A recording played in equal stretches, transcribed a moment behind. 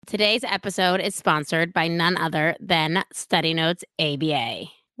Today's episode is sponsored by none other than Study Notes ABA,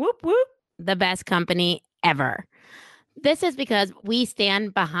 Whoop, whoop. the best company ever. This is because we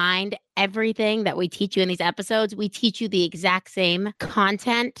stand behind everything that we teach you in these episodes. We teach you the exact same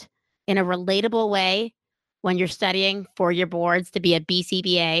content in a relatable way when you're studying for your boards to be a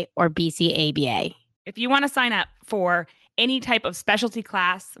BCBA or BCABA. If you want to sign up for any type of specialty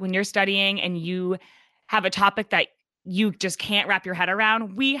class when you're studying and you have a topic that you just can't wrap your head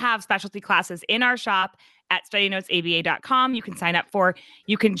around, we have specialty classes in our shop at studynotesaba.com. You can sign up for,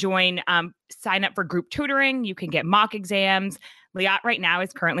 you can sign up for group tutoring. You can get mock exams. Liat right now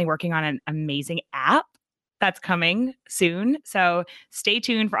is currently working on an amazing app that's coming soon. So stay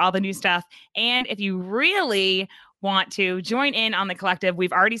tuned for all the new stuff. And if you really want to join in on the collective,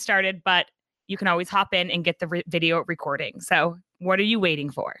 we've already started, but you can always hop in and get the video recording. So what are you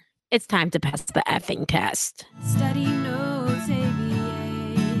waiting for? It's time to pass the effing test. Study Notes ABA,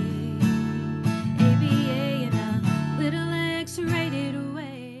 ABA in a little X-rated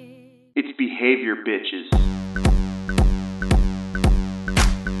way. It's behavior, bitches.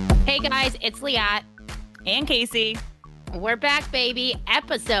 Hey guys, it's Liat. And Casey. We're back, baby.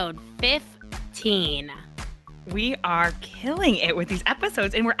 Episode 15. We are killing it with these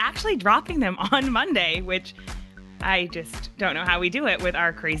episodes, and we're actually dropping them on Monday, which I just don't know how we do it with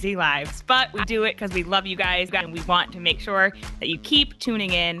our crazy lives. But we do it because we love you guys, and we want to make sure that you keep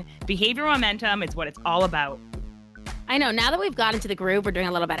tuning in. Behavior momentum is what it's all about. I know, now that we've got into the groove, we're doing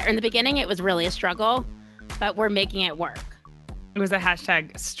a little better. In the beginning, it was really a struggle, but we're making it work. It was a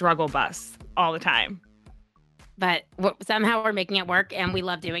hashtag struggle bus all the time. But somehow we're making it work, and we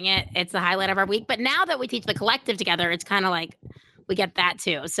love doing it. It's the highlight of our week. But now that we teach the collective together, it's kind of like we get that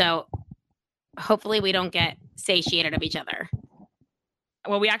too. So hopefully we don't get satiated of each other.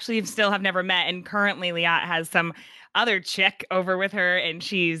 Well, we actually still have never met. And currently Liat has some other chick over with her, and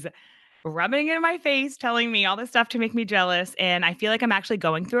she's rubbing it in my face, telling me all this stuff to make me jealous. And I feel like I'm actually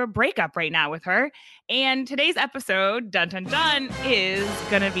going through a breakup right now with her. And today's episode, dun dun dun, is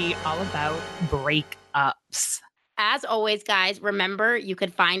going to be all about breakups. As always, guys, remember you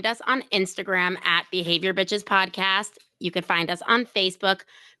could find us on Instagram at Behavior Bitches Podcast. You could find us on Facebook,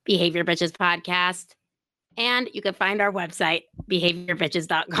 Behavior Bitches Podcast. And you can find our website,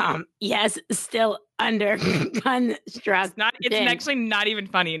 behaviorbitches.com. Yes, still under construction. It's actually not even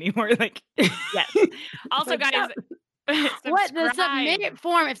funny anymore. Like, yes. Also, guys, what the submit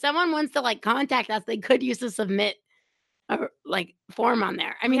form? If someone wants to contact us, they could use the submit form on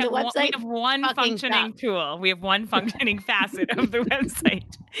there. I mean, the website. We have one functioning tool. We have one functioning facet of the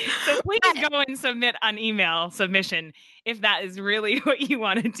website. So please go and submit an email submission if that is really what you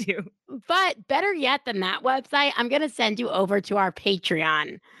want to do. But better yet than that website, I'm going to send you over to our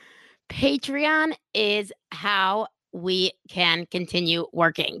Patreon. Patreon is how we can continue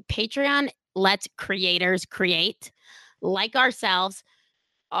working. Patreon lets creators create like ourselves.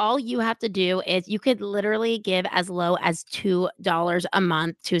 All you have to do is you could literally give as low as $2 a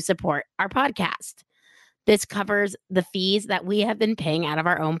month to support our podcast. This covers the fees that we have been paying out of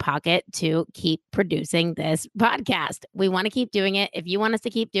our own pocket to keep producing this podcast. We want to keep doing it. If you want us to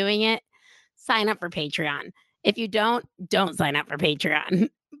keep doing it, sign up for Patreon. If you don't sign up for Patreon.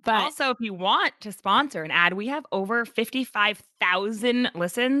 But also, if you want to sponsor an ad, we have over 55,000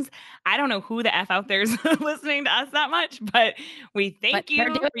 listens. I don't know who the F out there is listening to us that much, but we thank you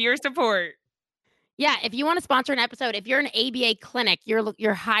for your support. Yeah, if you want to sponsor an episode, if you're an ABA clinic,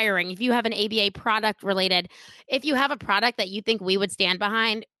 you're hiring, if you have an ABA product related, if you have a product that you think we would stand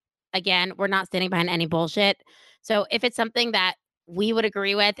behind, again, we're not standing behind any bullshit. So if it's something that we would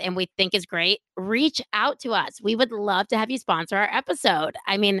agree with and we think is great, reach out to us. We would love to have you sponsor our episode.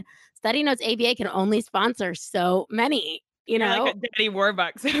 I mean, Study Notes ABA can only sponsor so many, you know. You're like a Daddy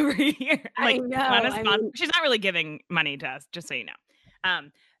Warbucks over here. I know. She's not really giving money to us, just so you know.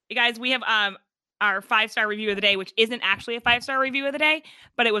 You guys, we have our 5-star review of the day, which isn't actually a 5-star review of the day,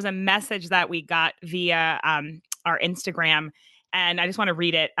 but it was a message that we got via our Instagram, and I just want to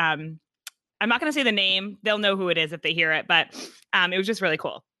read it. I'm not going to say the name. They'll know who it is if they hear it, but it was just really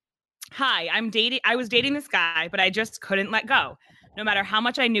cool. Hi, I was dating this guy, but I just couldn't let go. No matter how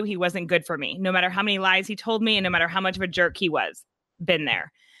much I knew he wasn't good for me, no matter how many lies he told me, and no matter how much of a jerk he was. Been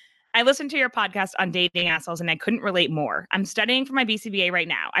there. I listened to your podcast on dating assholes, and I couldn't relate more. I'm studying for my BCBA right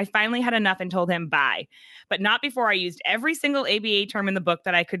now. I finally had enough and told him bye, but not before I used every single ABA term in the book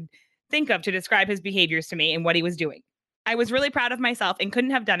that I could think of to describe his behaviors to me and what he was doing. I was really proud of myself and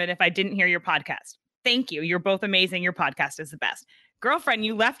couldn't have done it if I didn't hear your podcast. Thank you. You're both amazing. Your podcast is the best. Girlfriend,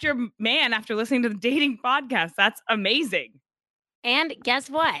 you left your man after listening to the dating podcast. That's amazing. And guess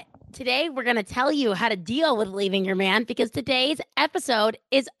what? Today, we're going to tell you how to deal with leaving your man because today's episode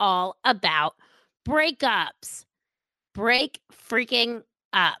is all about breakups. Break freaking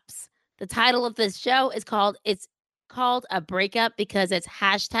ups. The title of this show is it's called a breakup because it's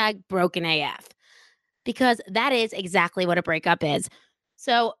hashtag broken AF. Because that is exactly what a breakup is.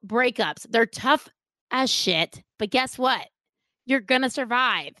 So breakups, they're tough as shit, but guess what? You're gonna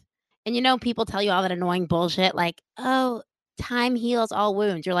survive. And people tell you all that annoying bullshit like, oh, time heals all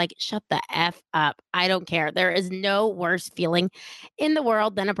wounds. You're like, shut the F up. I don't care. There is no worse feeling in the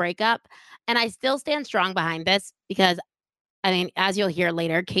world than a breakup. And I still stand strong behind this because I mean, as you'll hear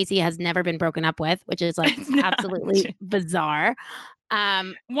later, Casey has never been broken up with, which is like It's not absolutely bizarre.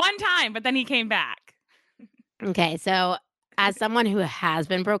 one time, but then he came back. Okay, so as someone who has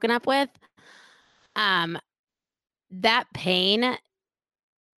been broken up with, um, that pain,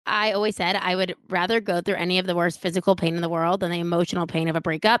 I always said I would rather go through any of the worst physical pain in the world than the emotional pain of a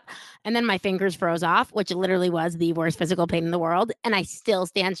breakup. And then my fingers froze off, which literally was the worst physical pain in the world. And I still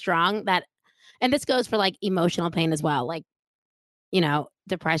stand strong and this goes for like emotional pain as well, like,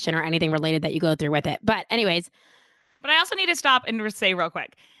 depression or anything related that you go through with it. But, anyways, But I also need to stop and just say real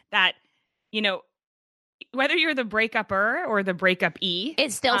quick that, whether you're the breakupper or the breakup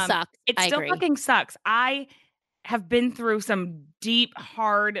it still sucks. it I still agree. fucking sucks. I have been through some deep,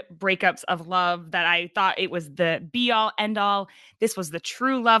 hard breakups of love that I thought it was the be all end all. This was the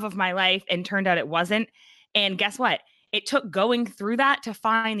true love of my life, and turned out it wasn't. And guess what? It took going through that to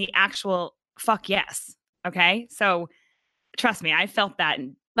find the actual fuck yes. Okay. So trust me, I felt that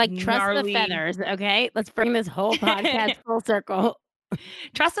Like, trust the gnarly. feathers, okay? Let's bring this whole podcast full circle.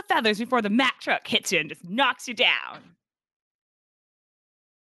 Trust the feathers before the Mack truck hits you and just knocks you down.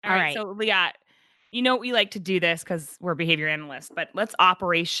 All right. So, Leah, we like to do this because we're behavior analysts, but let's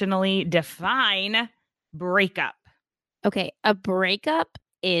operationally define breakup. Okay, a breakup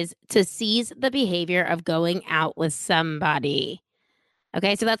is to cease the behavior of going out with somebody.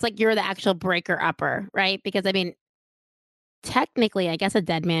 Okay, so that's like you're the actual breaker upper, right? Because I mean, technically, I guess a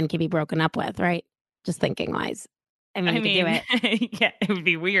dead man can be broken up with, right? Just thinking wise. I mean, you could do it. Yeah, it would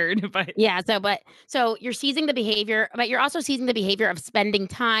be weird, but Yeah, so you're seizing the behavior, but you're also seizing the behavior of spending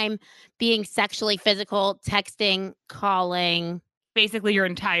time being sexually physical, texting, calling. basically your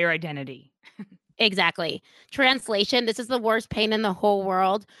entire identity. Exactly. Translation, this is the worst pain in the whole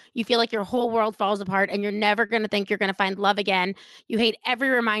world. You feel like your whole world falls apart and you're never going to think you're going to find love again. You hate every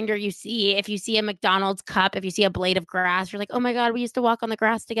reminder you see. If you see a McDonald's cup, if you see a blade of grass, you're like, oh my God, we used to walk on the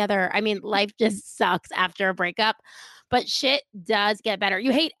grass together. I mean, life just sucks after a breakup, but shit does get better.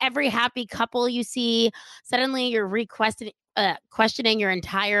 You hate every happy couple you see. Suddenly you're questioning your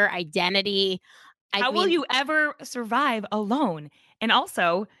entire identity. How will you ever survive alone? And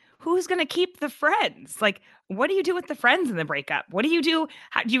also, who's going to keep the friends? Like, what do you do with the friends in the breakup? What do you do?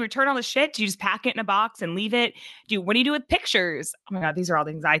 How, do you return all the shit? Do you just pack it in a box and leave it? What do you do with pictures? Oh my God, these are all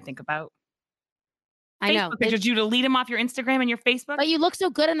things I think about. I know. Facebook pictures. Do you delete them off your Instagram and your Facebook? But you look so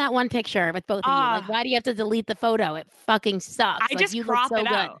good in that one picture with both of you. Like, why do you have to delete the photo? It fucking sucks. I just crop it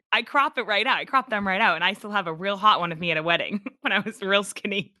out. I crop it right out. I crop them right out. And I still have a real hot one of me at a wedding when I was real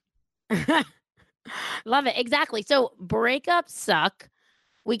skinny. Love it. Exactly. So breakups suck.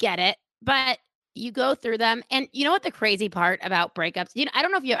 We get it. But you go through them. And you know what the crazy part about breakups? I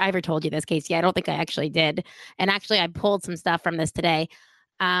don't know if I ever told you this, Casey. I don't think I actually did. And actually, I pulled some stuff from this today.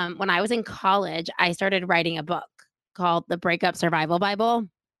 When I was in college, I started writing a book called The Breakup Survival Bible.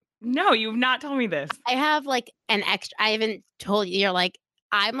 No, you've not told me this. I have like an extra, I haven't told you, you're like,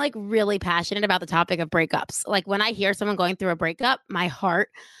 I'm like really passionate about the topic of breakups. Like when I hear someone going through a breakup, my heart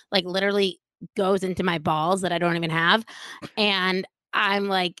like literally goes into my balls that I don't even have. And I'm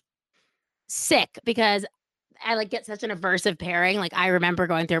like sick because I like get such an aversive pairing. Like I remember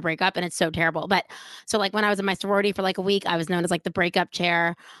going through a breakup and it's so terrible. But so like when I was in my sorority for like a week, I was known as like the breakup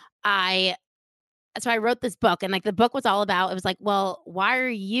chair. So I wrote this book and like the book was all about, it was like, well, why are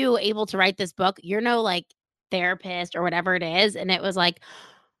you able to write this book? You're no like therapist or whatever it is. And it was like,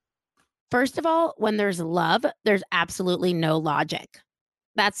 first of all, when there's love, there's absolutely no logic.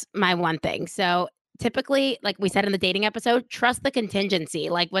 That's my one thing. So typically, like we said in the dating episode, trust the contingency.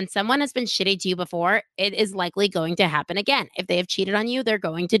 Like when someone has been shitty to you before, it is likely going to happen again. If they have cheated on you, they're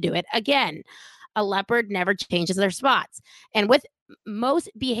going to do it again. A leopard never changes their spots. And with most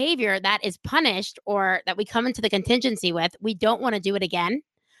behavior that is punished or that we come into the contingency with, we don't want to do it again.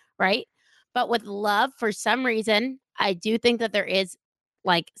 Right. But with love, for some reason, I do think that there is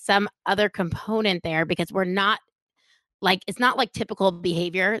like some other component there because we're not like, it's not like typical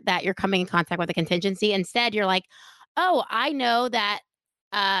behavior that you're coming in contact with a contingency. Instead, you're like, oh, I know that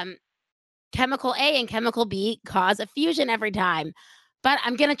chemical A and chemical B cause a fusion every time, but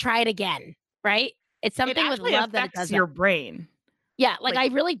I'm gonna try it again, right? It's It something with actually love that it does affects that. your brain. Yeah, like,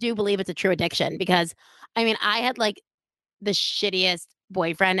 Like, I really do believe it's a true addiction because, I mean, I had, like, the shittiest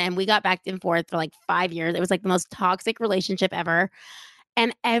boyfriend, and we got back and forth for, like, 5 years. It was, like, the most toxic relationship ever,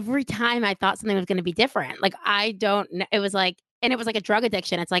 and every time I thought something was gonna be different. Like, I don't kn it was like and it was like a drug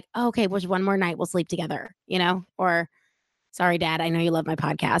addiction. It's like, "Oh, okay, was one more night, we'll sleep together," you know? Or, "Sorry, dad, I know you love my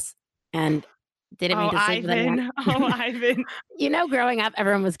podcast, and didn't mean oh, to sleep with anyone." Ivan. Oh, Ivan. You know, growing up,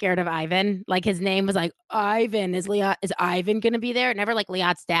 everyone was scared of Ivan. Like, his name was like, "Ivan, is Ivan gonna be there?" Never like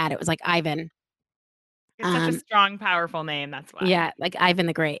Liat's dad, it was like Ivan. It's such a Um, strong, powerful name. That's why. yeah, like Ivan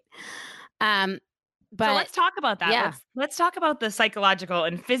the Great. Um, So but let's talk about that. yeah, Let's talk about the psychological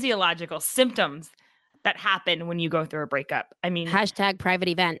and physiological symptoms that happen when you go through a breakup. I mean, hashtag private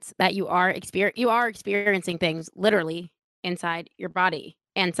events that you are experiencing things literally inside your body.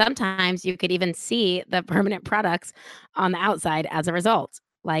 And sometimes you could even see the permanent products on the outside as a result.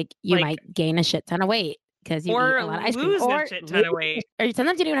 Like you like, might gain a shit ton of weight because you eat or a lot of ice cream, lose a or shit ton of weight. or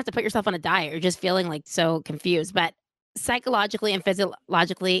sometimes you don't even have to put yourself on a diet. You're just feeling like so confused. But psychologically and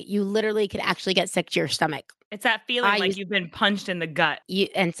physiologically, you literally could actually get sick to your stomach. It's that feeling I like used you've been punched in the gut. you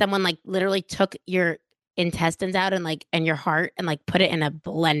and someone like literally took your intestines out and like and your heart and like put it in a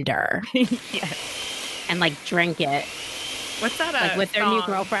blender Yes. and like drink it What's that? like with their new Song?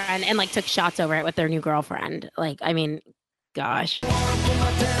 girlfriend and like took shots over it with their new girlfriend. Like, I mean, gosh.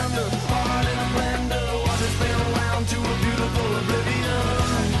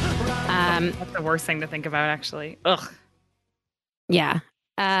 That's the worst thing to think about, actually. Ugh. Yeah.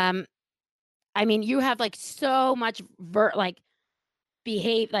 Um, I mean, you have like so much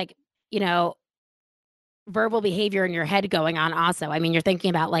behave like, you know, verbal behavior in your head going on also. I mean, you're thinking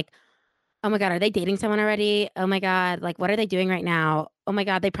about like, oh my God, are they dating someone already? Oh my God, like what are they doing right now? Oh my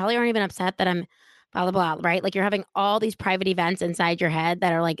God, they probably aren't even upset that I'm blah blah blah, right? Like you're having all these private events inside your head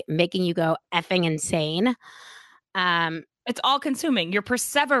that are like making you go effing insane. Um, It's all consuming. You're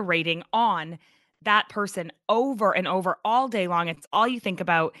perseverating on that person over and over all day long. It's all you think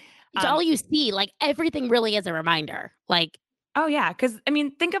about. it's all you see. Like everything really is a reminder. Like, Oh, yeah. Because, I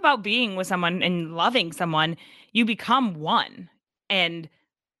mean, think about being with someone and loving someone. You become one. And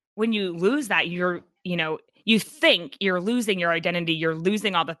when you lose that, you think you're losing your identity. You're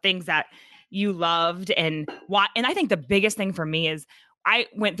losing all the things that you loved. And why? And I think the biggest thing for me is I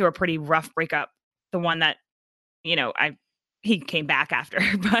went through a pretty rough breakup. The one that, he came back after,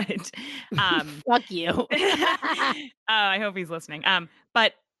 but fuck you. I hope he's listening.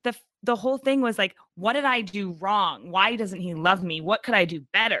 But the whole thing was like, what did I do wrong? Why doesn't he love me? What could I do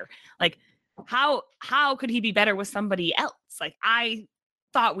better? Like, how could he be better with somebody else? Like, I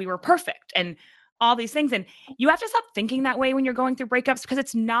thought we were perfect and all these things. And you have to stop thinking that way when you're going through breakups because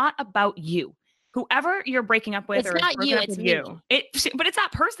it's not about you. Whoever you're breaking up with It's or is not broken you, up it's with me. but it's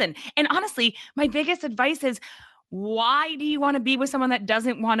that person. And honestly, my biggest advice is why do you want to be with someone that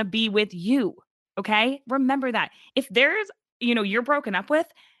doesn't want to be with you? Okay? Remember that. If you're broken up with,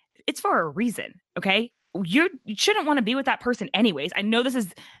 it's for a reason, okay? You shouldn't want to be with that person anyways. I know this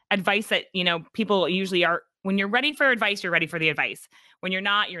is advice that, people usually are. When you're ready for advice, you're ready for the advice. When you're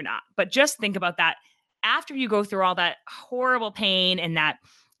not, you're not. But just think about that after you go through all that horrible pain and that,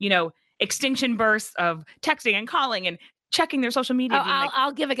 extinction bursts of texting and calling and checking their social media. Oh,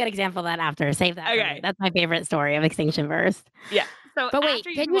 I'll give a good example of that after. Save that. Okay. That's my favorite story of Extinction Burst. Yeah. So but wait,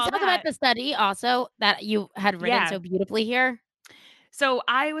 after can do you all talk that, about the study also that you had written so beautifully here? So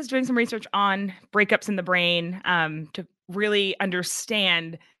I was doing some research on breakups in the brain to really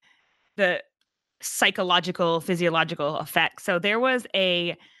understand the psychological, physiological effects. So there was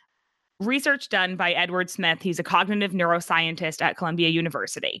a research done by Edward Smith. He's a cognitive neuroscientist at Columbia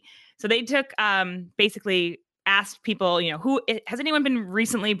University. So they took basically asked people, who has anyone been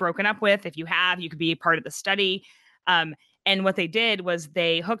recently broken up with? If you have, you could be a part of the study. And what they did was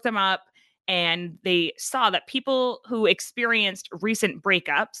they hooked them up and they saw that people who experienced recent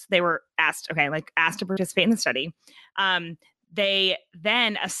breakups, they were asked to participate in the study. They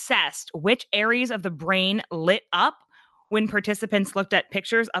then assessed which areas of the brain lit up when participants looked at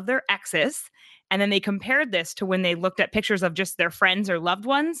pictures of their exes. And then they compared this to when they looked at pictures of just their friends or loved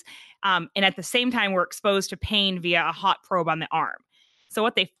ones. And at the same time, were exposed to pain via a hot probe on the arm. So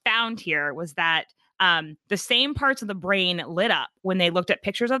what they found here was that the same parts of the brain lit up when they looked at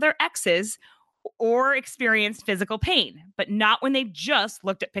pictures of their exes or experienced physical pain, but not when they just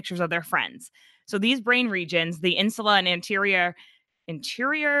looked at pictures of their friends. So these brain regions, the insula and anterior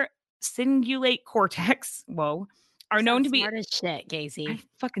cingulate cortex, are known to be smart as shit, Casey. I'm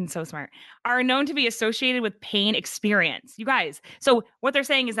fucking so smart. Are known to be associated with pain experience. You guys. So what they're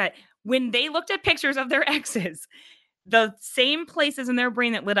saying is that when they looked at pictures of their exes, the same places in their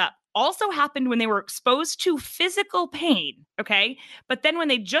brain that lit up also happened when they were exposed to physical pain. Okay. But then when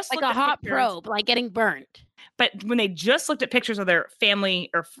they just Like looked a at hot pictures, probe, like getting burned. but when they just looked at pictures of their family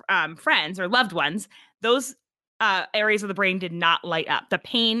or friends or loved ones, those areas of the brain did not light up. The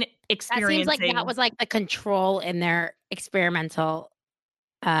pain That seems like that experiencing. was like the control in their experimental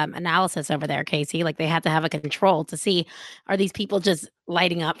analysis over there, Casey. Like they had to have a control to see, are these people just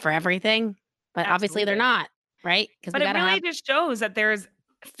lighting up for everything? But obviously they're Absolutely. not, right? Because But we it got to really have just shows that there's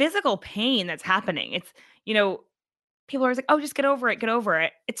physical pain that's happening. It's, you know, people are always like, oh, just get over it, get over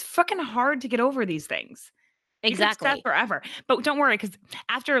it. It's fucking hard to get over these things. You could step exactly. forever. But don't worry, because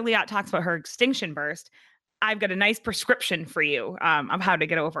after Liat talks about her extinction burst, I've got a nice prescription for you of how to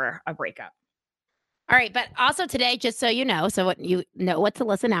get over a breakup. All right, but also today, just so you know, so what you know what to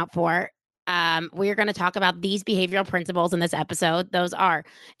listen out for. We're going to talk about these behavioral principles in this episode. Those are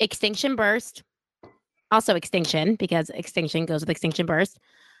extinction burst, also extinction, because extinction goes with extinction burst.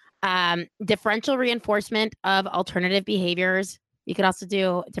 Differential reinforcement of alternative behaviors. You could also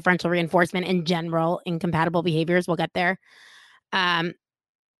do differential reinforcement in general, incompatible behaviors. We'll get there.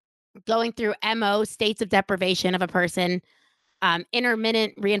 Going through MO, states of deprivation of a person.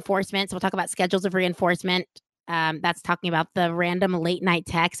 Intermittent reinforcement. So we'll talk about schedules of reinforcement. That's talking about the random late night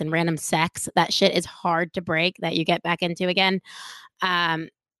texts and random sex. That shit is hard to break that you get back into again.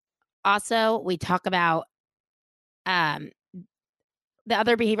 Also, we talk about the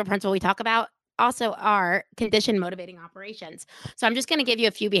other behavioral principle we talk about also are condition motivating operations. So I'm just going to give you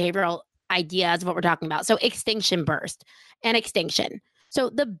a few behavioral ideas of what we're talking about. So extinction burst and extinction. So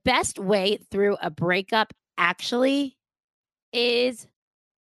the best way through a breakup actually is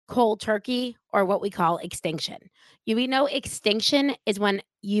cold turkey or what we call extinction. We know extinction is when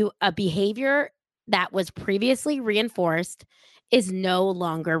a behavior that was previously reinforced is no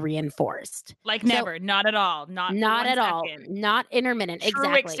longer reinforced. Like So- never, not at all, not for Not 1 at all, second. not intermittent. True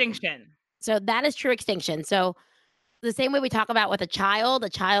Exactly. extinction. So that is true extinction. So the same way we talk about with a child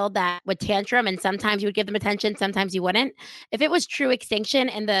that would tantrum, and sometimes you would give them attention, sometimes you wouldn't. If it was true extinction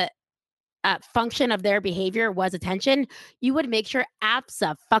and the function of their behavior was attention, you would make sure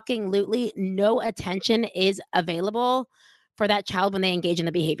abso-fucking-lutely no attention is available for that child when they engage in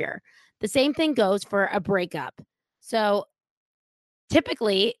the behavior. The same thing goes for a breakup. So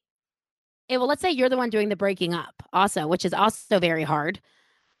typically, let's say you're the one doing the breaking up also, which is also very hard.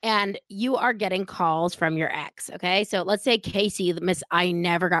 And you are getting calls from your ex. Okay. So let's say Casey, the Miss I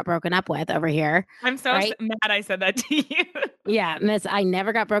never got broken up with over here. I'm so Right? mad I said that to you. Yeah. Miss I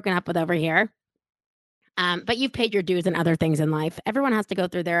never got broken up with over here. But you've paid your dues and other things in life. Everyone has to go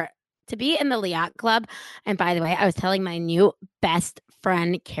through to be in the Liat Club. And by the way, I was telling my new best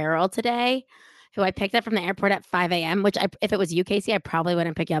friend, Carol, today, who I picked up from the airport at 5 a.m., which if it was you, Casey, I probably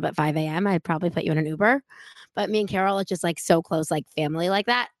wouldn't pick you up at 5 a.m. I'd probably put you in an Uber. But me and Carol are just like so close, like family like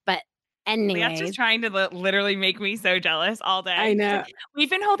that. But Liat's anyways, just trying to literally make me so jealous all day. I She's know. like, we've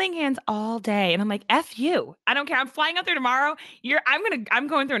been holding hands all day, and I'm like, "F you! I don't care. I'm flying out there tomorrow. I'm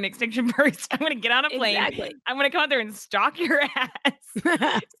going through an extinction burst. I'm gonna get on a plane. Exactly. I'm gonna come out there and stalk your ass,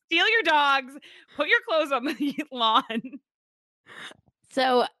 steal your dogs, put your clothes on the lawn."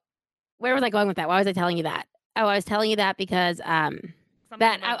 So where was I going with that? Why was I telling you that? Oh, I was telling you that because I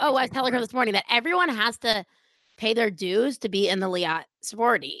was telling her this morning that everyone has to pay their dues to be in the Liat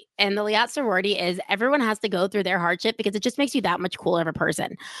sorority. And the Liat sorority is everyone has to go through their hardship because it just makes you that much cooler of a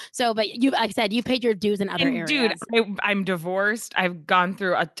person. So, but like I said, you paid your dues in other areas. Dude, I'm divorced. I've gone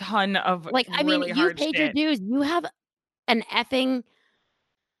through a ton of really you hard paid shit. your dues. You have an effing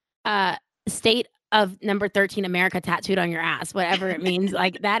state of number 13 America tattooed on your ass, whatever it means.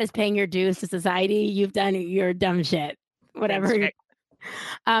 Like that is paying your dues to society. You've done your dumb shit, whatever. Thanks,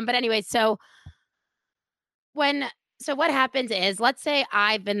 But anyway, so what happens is, let's say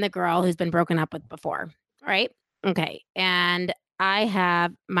I've been the girl who's been broken up with before, right? Okay. And I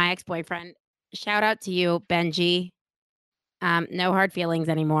have my ex-boyfriend. Shout out to you, Benji. No hard feelings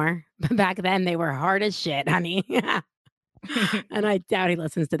anymore. But back then they were hard as shit, honey. And I doubt he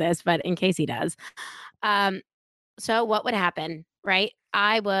listens to this, but in case he does. So what would happen, right?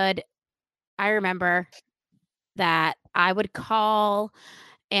 I remember that I would call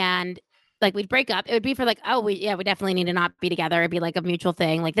and like we'd break up. It would be for like, oh, we definitely need to not be together. It'd be like a mutual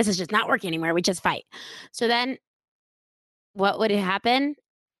thing. Like this is just not working anymore. We just fight. So then what would happen?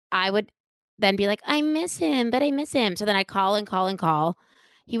 I would then be like, I miss him, but I miss him. So then I call and call and call.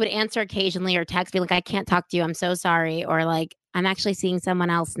 He would answer occasionally or text me like, I can't talk to you. I'm so sorry. Or like, I'm actually seeing someone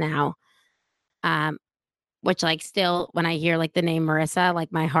else now. Which like still when I hear like the name Marissa,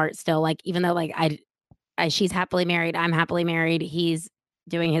 like my heart still like, even though like she's happily married, I'm happily married. He's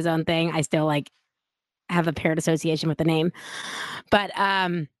doing his own thing. I still like have a paired association with the name. But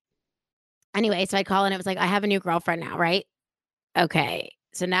anyway, so I call and it was like, I have a new girlfriend now, right? Okay.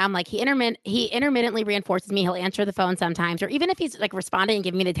 So now I'm like, he intermittently reinforces me. He'll answer the phone sometimes, or even if he's like responding and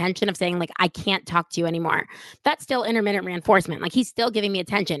giving me the attention of saying, like, I can't talk to you anymore. That's still intermittent reinforcement. Like he's still giving me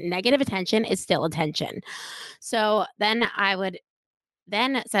attention. Negative attention is still attention. So then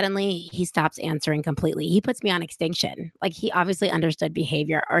suddenly he stops answering completely. He puts me on extinction. Like he obviously understood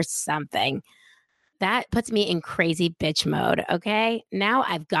behavior or something. That puts me in crazy bitch mode. Okay. Now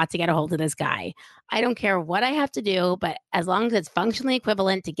I've got to get a hold of this guy. I don't care what I have to do, but as long as it's functionally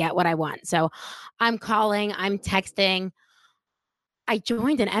equivalent to get what I want. So I'm calling, I'm texting. I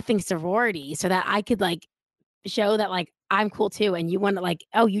joined an effing sorority so that I could like show that like I'm cool too. And you want to like,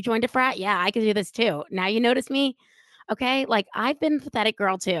 oh, you joined a frat? Yeah, I could do this too. Now you notice me. Okay. Like I've been a pathetic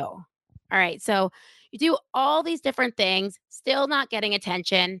girl too. All right. So you do all these different things, still not getting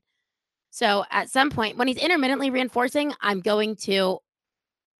attention. So at some point, when he's intermittently reinforcing, I'm going to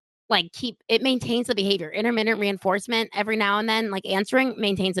like keep it maintains the behavior. Intermittent reinforcement every now and then, like answering,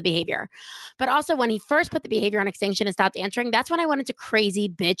 maintains the behavior. But also, when he first put the behavior on extinction and stopped answering, that's when I went into crazy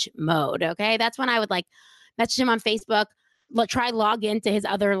bitch mode. Okay. That's when I would like message him on Facebook, try log into his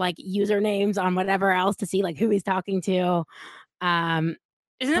other like usernames on whatever else to see like who he's talking to. Um,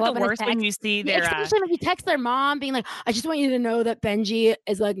 Isn't it pull the up in his worst when text. you see Yeah, their especially when you text their mom being like, I just want you to know that Benji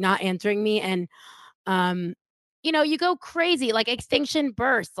is like not answering me. And um, you go crazy, like extinction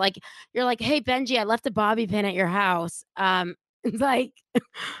burst. Like you're like, hey Benji, I left a bobby pin at your house. It's like or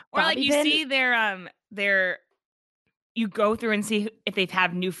like bobby you pin. see their you go through and see if they've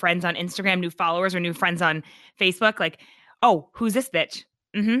have new friends on Instagram, new followers, or new friends on Facebook. Like, oh, who's this bitch?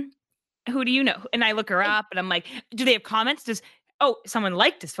 Who do you know? And I look her up and I'm like, do they have comments? Someone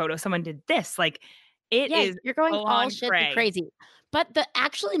liked this photo. Someone did this. Like it Yeah, is you're going full all on shitly cray. crazy. But the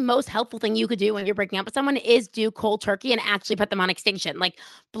actually most helpful thing you could do when you're breaking up with someone is do cold turkey and actually put them on extinction. Like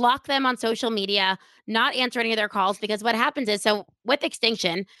block them on social media, not answer any of their calls. Because what happens is, so with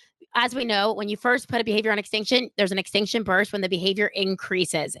extinction, as we know, when you first put a behavior on extinction, there's an extinction burst when the behavior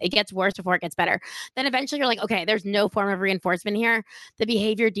increases. It gets worse before it gets better. Then eventually you're like, okay, there's no form of reinforcement here. The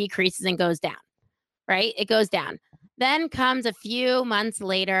behavior decreases and goes down, right? It goes down. Then comes a few months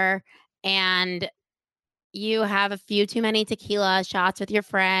later, and you have a few too many tequila shots with your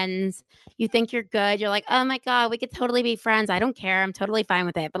friends. You think you're good. You're like, oh my God, we could totally be friends. I don't care. I'm totally fine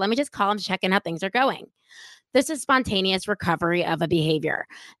with it. But let me just call him to check in how things are going. This is spontaneous recovery of a behavior.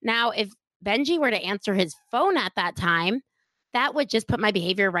 Now, if Benji were to answer his phone at that time, that would just put my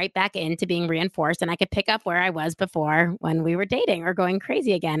behavior right back into being reinforced. And I could pick up where I was before when we were dating or going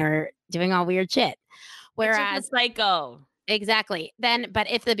crazy again or doing all weird shit. Whereas, It's just a cycle. exactly. But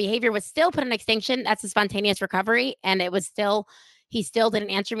if the behavior was still put in extinction, that's a spontaneous recovery. And he still didn't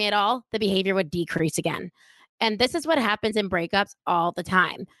answer me at all, the behavior would decrease again. And this is what happens in breakups all the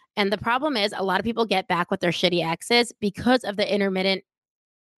time. And the problem is, a lot of people get back with their shitty exes because of the intermittent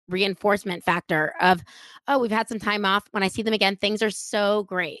reinforcement factor of, oh, we've had some time off. When I see them again, things are so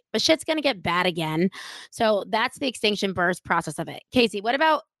great, but shit's going to get bad again. So that's the extinction burst process of it. Casey, what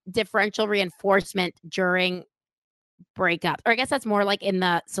about differential reinforcement during breakup? Or I guess that's more like in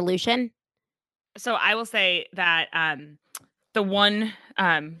the solution. So I will say that the one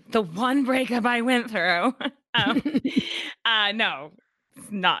breakup I went through, um, no,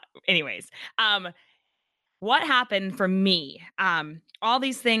 it's not. Anyways, what happened for me? All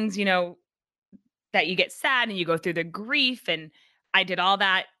these things, that you get sad and you go through the grief, and I did all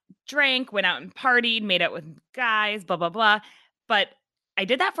that, drank, went out and partied, made out with guys, blah blah blah. But I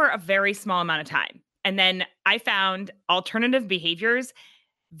did that for a very small amount of time, and then I found alternative behaviors,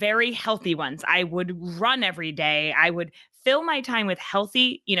 very healthy ones. I would run every day. I would fill my time with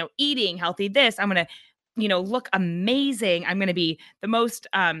healthy, eating healthy. I'm going to, look amazing. I'm going to be the most,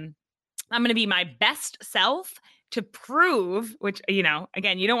 I'm going to be my best self to prove, which,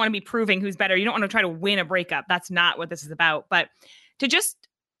 again, you don't want to be proving who's better. You don't want to try to win a breakup. That's not what this is about. But to just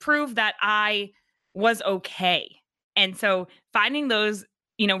prove that I was okay. And so finding those,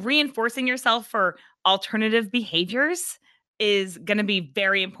 reinforcing yourself for alternative behaviors is going to be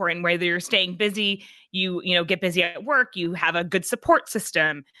very important, whether you're staying busy, you get busy at work, you have a good support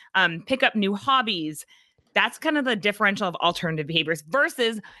system, pick up new hobbies. That's kind of the differential of alternative behaviors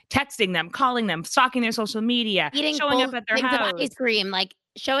versus texting them, calling them, stalking their social media, Eating showing up full at their things of house. ice cream, like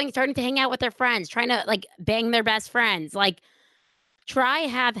starting to hang out with their friends, trying to like bang their best friends. Like try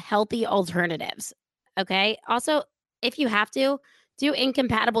have healthy alternatives. Okay. Also, if you have to, do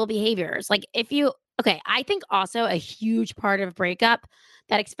incompatible behaviors. Like I think also a huge part of breakup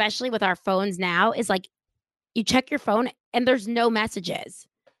that, especially with our phones now, is like you check your phone and there's no messages.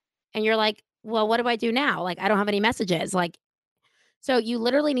 And you're like, well, what do I do now? Like, I don't have any messages. Like, so you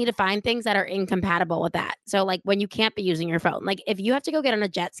literally need to find things that are incompatible with that. So like when you can't be using your phone, like if you have to go get on a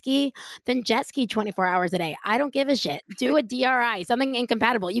jet ski, then jet ski 24 hours a day. I don't give a shit. Do a DRI, something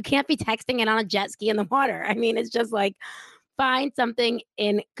incompatible. You can't be texting it on a jet ski in the water. I mean, it's just like find something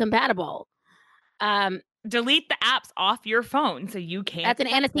incompatible. Delete the apps off your phone so you can't. That's an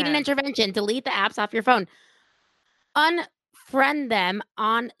text antecedent them. intervention. Delete the apps off your phone. Unfriend them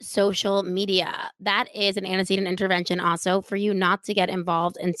on social media. That is an antecedent intervention also for you not to get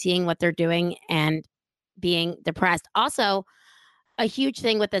involved in seeing what they're doing and being depressed. Also, a huge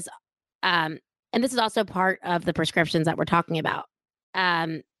thing with this, and this is also part of the prescriptions that we're talking about.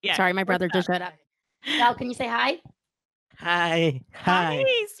 Yeah, Sorry, my what's brother just up? showed up. Val, can you say hi? Hi. Hi,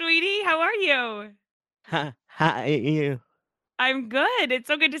 sweetie. How are you? Hi, you. I'm good. It's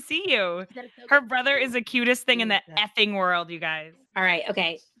so good to see you. Her brother is the cutest thing in the effing world, you guys. All right.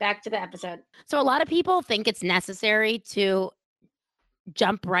 Okay. Back to the episode. So, a lot of people think it's necessary to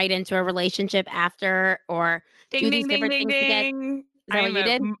jump right into a relationship after or Ding, do ding, these ding, different ding, things to get. ding. Is that what you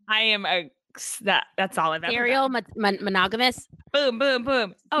did? I am that's all I've ever Serial done. monogamous. Boom, boom,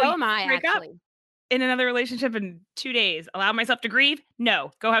 boom. So am I break up actually. in another relationship in 2 days. Allow myself to grieve?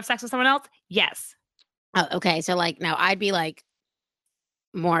 No. Go have sex with someone else? Yes. Oh, okay. So like now I'd be like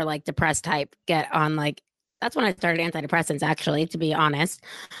more like depressed type. Get on like that's when I started antidepressants. Actually, to be honest,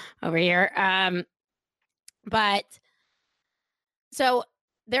 over here. But so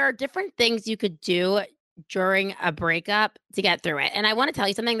there are different things you could do during a breakup to get through it. And I want to tell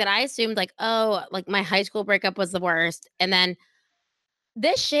you something that I assumed like, oh, like my high school breakup was the worst. And then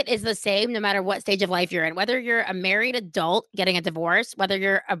this shit is the same no matter what stage of life you're in. Whether you're a married adult getting a divorce, whether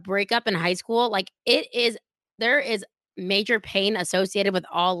you're a breakup in high school, like there is major pain associated with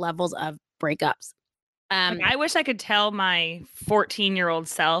all levels of breakups. Like, I wish I could tell my 14-year-old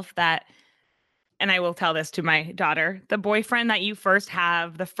self that, and I will tell this to my daughter, the boyfriend that you first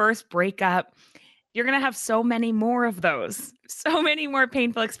have, the first breakup, you're going to have so many more of those, so many more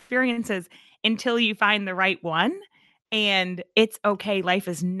painful experiences until you find the right one. And it's okay. Life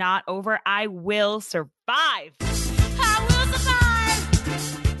is not over. I will survive. I will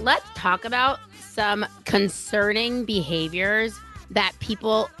survive. Let's talk about some concerning behaviors that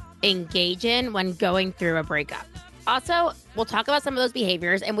people engage in when going through a breakup. Also, we'll talk about some of those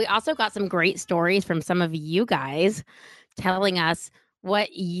behaviors, and we also got some great stories from some of you guys telling us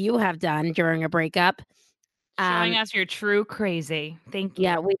what you have done during a breakup. Showing us your true crazy. Thank you.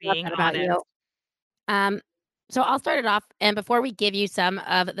 Yeah, we love being that about honest. you. So I'll start it off, and before we give you some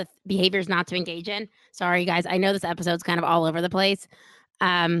of the behaviors not to engage in, sorry guys, I know this episode's kind of all over the place.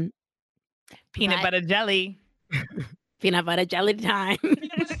 Peanut But- butter jelly. Peanut butter jelly time.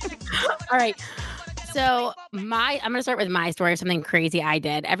 All right. So I'm going to start with my story of something crazy I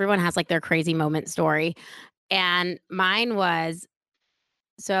did. Everyone has like their crazy moment story. And mine was,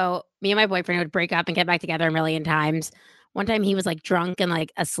 so me and my boyfriend would break up and get back together a million times. One time he was like drunk and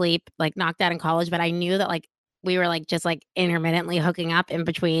like asleep, like knocked out in college, but I knew that like we were like just like intermittently hooking up in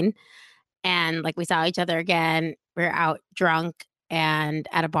between. And like we saw each other again. We were out drunk and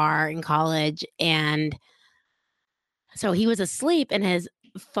at a bar in college. And so he was asleep and his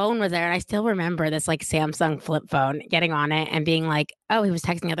phone was there. And I still remember this like Samsung flip phone, getting on it and being like, oh, he was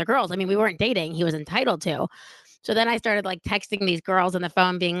texting other girls. I mean, we weren't dating. He was entitled to. So then I started like texting these girls on the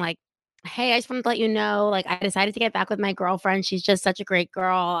phone being like, hey, I just wanted to let you know, like I decided to get back with my girlfriend. She's just such a great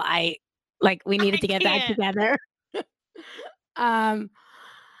girl. We needed to get back can't. together.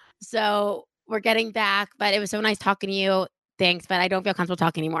 So we're getting back, but it was so nice talking to you. Thanks, but I don't feel comfortable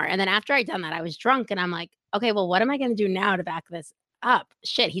talking anymore. And then after I'd done that, I was drunk and I'm like, okay, well, what am I going to do now to back this up?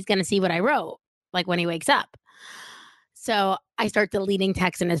 Shit, he's going to see what I wrote, like when he wakes up. So I start deleting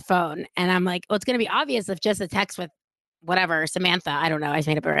texts in his phone and I'm like, well, it's going to be obvious if just a text with whatever, Samantha, I don't know, I just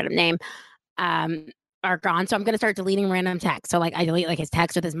made up a random name, are gone. So I'm going to start deleting random texts. So like I delete like his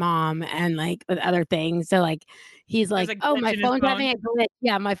text with his mom and like with other things. So like he's There's like, a oh, glitch my in his phone's having phone. a glitch.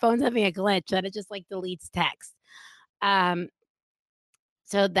 Yeah, my phone's having a glitch that it just like deletes text.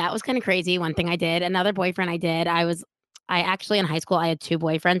 So that was kind of crazy. One thing I did, another boyfriend I did, I actually in high school, I had two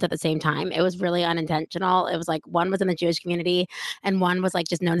boyfriends at the same time. It was really unintentional. It was like one was in the Jewish community and one was like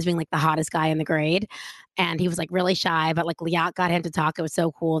just known as being like the hottest guy in the grade. And he was like really shy, but like Liat got him to talk. It was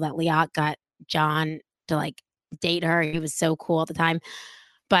so cool that Liat got John to like date her. He was so cool at the time.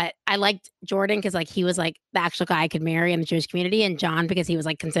 But I liked Jordan because like he was like the actual guy I could marry in the Jewish community, and John because he was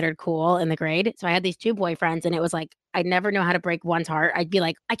like considered cool in the grade. So I had these two boyfriends, and it was like I'd never know how to break one's heart. I'd be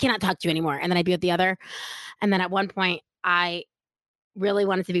like, I cannot talk to you anymore, and then I'd be with the other. And then at one point, I really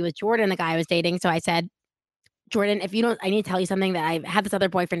wanted to be with Jordan, the guy I was dating. So I said, Jordan, if you don't, I need to tell you something that I have this other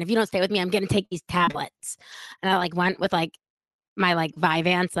boyfriend. If you don't stay with me, I'm going to take these tablets. And I like went with like my like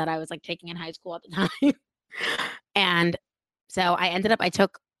Vyvanse that I was like taking in high school at the time. And so I ended up, I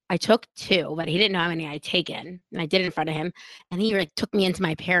took two, but he didn't know how many I'd taken. And I did it in front of him. And he like took me into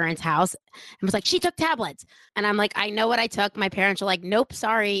my parents' house and was like, she took tablets. And I'm like, I know what I took. My parents were like, nope,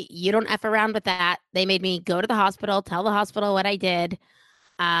 sorry, you don't F around with that. They made me go to the hospital, tell the hospital what I did.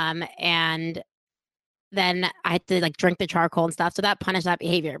 And then I had to like drink the charcoal and stuff. So that punished that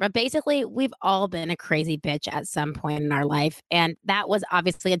behavior. But basically, we've all been a crazy bitch at some point in our life. And that was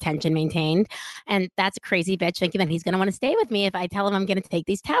obviously attention maintained. And that's a crazy bitch thinking that he's going to want to stay with me if I tell him I'm going to take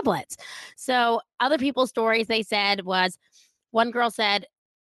these tablets. So other people's stories they said was one girl said,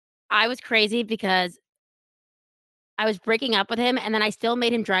 I was crazy because I was breaking up with him. And then I still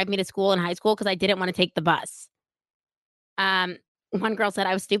made him drive me to school in high school because I didn't want to take the bus. One girl said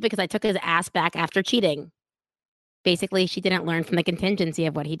I was stupid because I took his ass back after cheating. Basically, she didn't learn from the contingency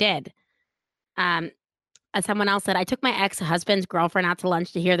of what he did. Someone else said, I took my ex-husband's girlfriend out to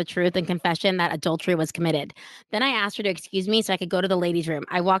lunch to hear the truth and confession that adultery was committed. Then I asked her to excuse me so I could go to the ladies' room.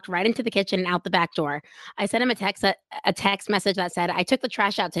 I walked right into the kitchen and out the back door. I sent him a text message that said, I took the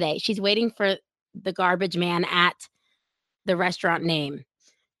trash out today. She's waiting for the garbage man at the restaurant name.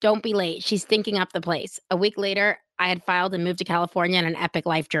 Don't be late. She's stinking up the place. A week later, I had filed and moved to California on an epic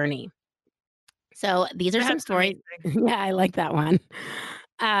life journey. So these are some That's stories. amazing. Yeah, I like that one.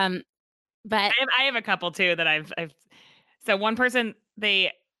 But I have a couple too that I've so one person,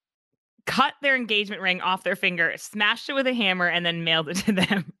 they cut their engagement ring off their finger, smashed it with a hammer, and then mailed it to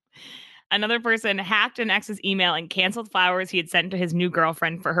them. Another person hacked an ex's email and canceled flowers he had sent to his new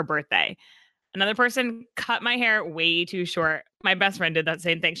girlfriend for her birthday. Another person cut my hair way too short. My best friend did that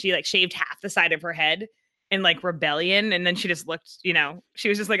same thing. She like shaved half the side of her head in like rebellion, and then she just looked, she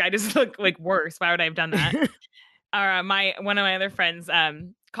was just like, I just look like worse. Why would I have done that? One of my other friends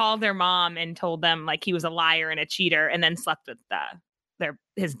called their mom and told them like he was a liar and a cheater, and then slept with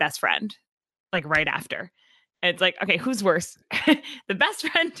his best friend like right after. And it's like, okay, who's worse, the best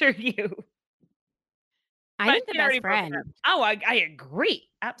friend or you? I think the best friend. Oh, I agree,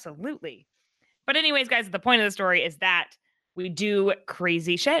 absolutely. But anyways, guys, the point of the story is that we do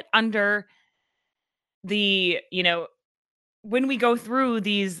crazy shit under the, when we go through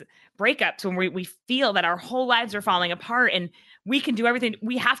these breakups, when we feel that our whole lives are falling apart and we can do everything,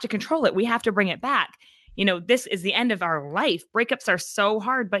 we have to control it. We have to bring it back. This is the end of our life. Breakups are so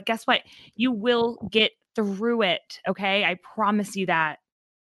hard, but guess what? You will get through it. Okay. I promise you that.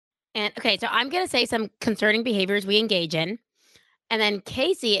 And okay, so I'm going to say some concerning behaviors we engage in. And then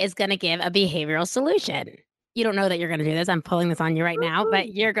Casey is going to give a behavioral solution. You don't know that you're going to do this. I'm pulling this on you right now,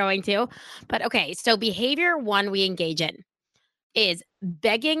 but you're going to. But okay, so behavior one we engage in is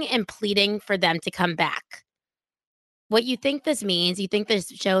begging and pleading for them to come back. What you think this means, you think this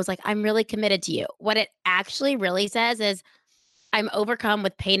shows like, I'm really committed to you. What it actually really says is, I'm overcome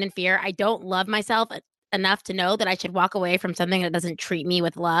with pain and fear. I don't love myself enough to know that I should walk away from something that doesn't treat me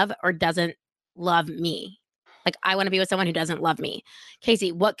with love or doesn't love me. Like, I want to be with someone who doesn't love me.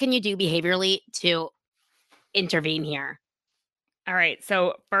 Casey, what can you do behaviorally to intervene here? All right.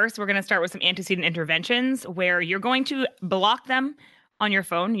 So first, we're going to start with some antecedent interventions where you're going to block them on your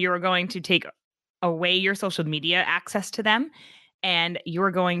phone. You're going to take away your social media access to them, and you're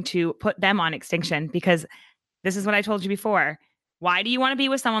going to put them on extinction, because this is what I told you before. Why do you want to be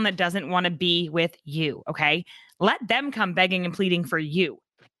with someone that doesn't want to be with you? Okay. Let them come begging and pleading for you.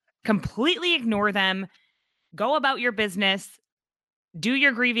 Completely ignore them. Go about your business. Do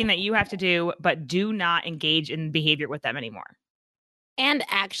your grieving that you have to do, but do not engage in behavior with them anymore. And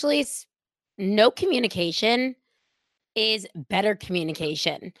actually, no communication is better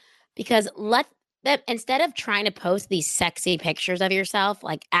communication, because let them, instead of trying to post these sexy pictures of yourself,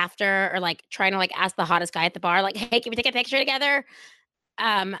 like after, or like trying to like ask the hottest guy at the bar, like, hey, can we take a picture together?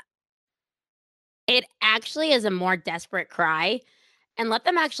 It actually is a more desperate cry, and let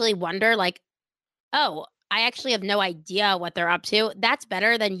them actually wonder like, oh, I actually have no idea what they're up to. That's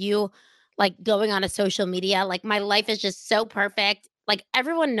better than you like going on a social media. Like, my life is just so perfect. Like,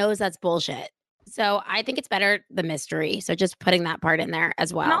 everyone knows that's bullshit. So I think it's better the mystery. So just putting that part in there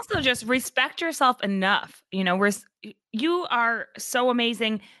as well. And also just respect yourself enough. You are so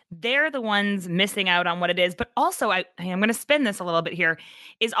amazing. They're the ones missing out on what it is. But also, I'm going to spin this a little bit here,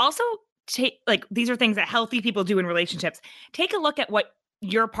 is also like, these are things that healthy people do in relationships. Take a look at what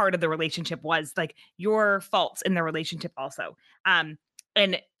your part of the relationship was, like your faults in the relationship also. And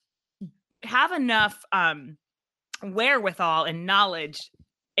have enough wherewithal and knowledge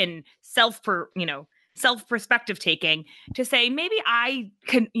and self perspective taking to say, maybe I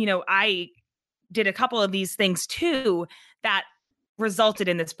can, I did a couple of these things too that resulted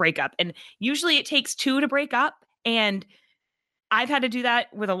in this breakup. And usually it takes two to break up. And I've had to do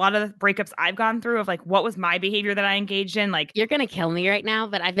that with a lot of the breakups I've gone through of like, what was my behavior that I engaged in? Like, You're gonna kill me right now,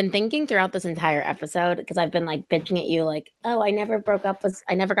 but I've been thinking throughout this entire episode because I've been like bitching at you, like, oh, I never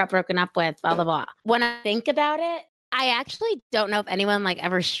got broken up with, blah blah blah. When I think about it, I actually don't know if anyone like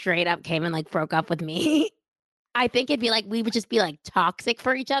ever straight up came and like broke up with me. I think it'd be like we would just be like toxic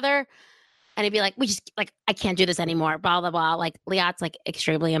for each other. And it'd be like, we just like, I can't do this anymore, blah, blah, blah. Like Liat's like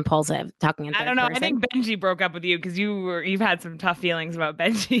extremely impulsive talking in third I don't know. person. I think Benji broke up with you because you've had some tough feelings about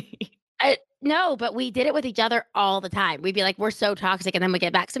Benji. No, but we did it with each other all the time. We'd be like, we're so toxic, and then we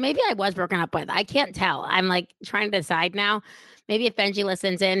get back. So maybe I was broken up with. I can't tell. I'm like trying to decide now. Maybe if Benji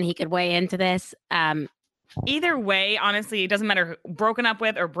listens in, he could weigh into this. Either way, honestly, it doesn't matter broken up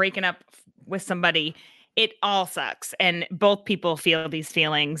with or breaking up with somebody. It all sucks. And both people feel these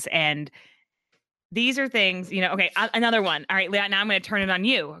feelings. And these are things, okay, another one. All right, Liat, now I'm going to turn it on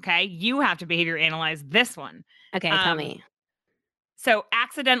you. Okay. You have to behavior analyze this one. Okay, tell me. So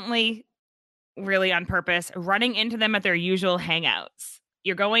accidentally, really on purpose, running into them at their usual hangouts.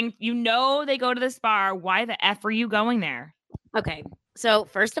 You're going, they go to this bar. Why the F are you going there? Okay. So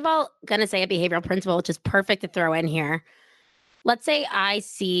first of all, gonna say a behavioral principle, which is perfect to throw in here. Let's say I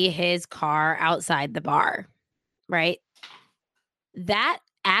see his car outside the bar, right? That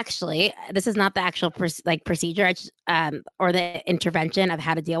actually, this is not the actual procedure or the intervention of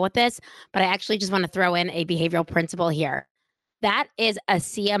how to deal with this, but I actually just want to throw in a behavioral principle here. That is a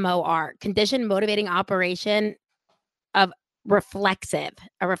CMOR, condition motivating operation of reflexive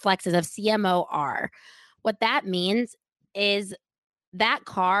of CMOR. What that means is that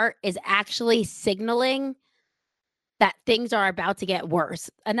car is actually signaling that things are about to get worse.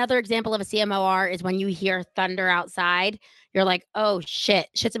 Another example of a CMOR is when you hear thunder outside, you're like, oh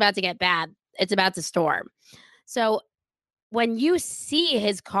shit's about to get bad. It's about to storm. So when you see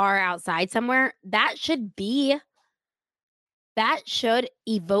his car outside somewhere, that should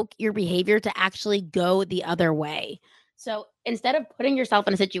evoke your behavior to actually go the other way. So instead of putting yourself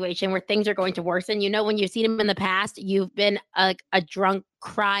in a situation where things are going to worsen, when you've seen him in the past, you've been a drunk,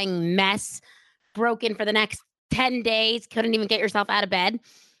 crying mess, broken for the next 10 days, couldn't even get yourself out of bed.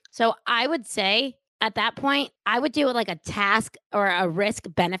 So I would say at that point, I would do like a task or a risk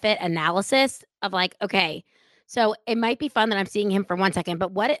benefit analysis of like, okay, so it might be fun that I'm seeing him for 1 second,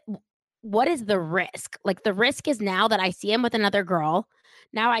 but what is the risk? Like the risk is now that I see him with another girl.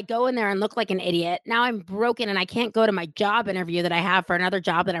 Now I go in there and look like an idiot. Now I'm broken and I can't go to my job interview that I have for another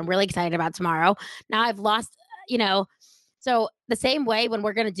job that I'm really excited about tomorrow. Now I've lost, So the same way when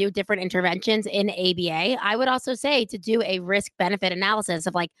we're going to do different interventions in ABA, I would also say to do a risk benefit analysis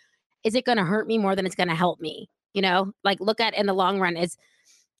of like, is it going to hurt me more than it's going to help me? Like look at in the long run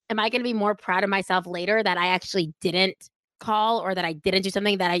am I going to be more proud of myself later that I actually didn't call or that I didn't do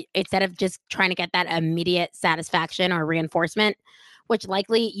something that instead of just trying to get that immediate satisfaction or reinforcement, which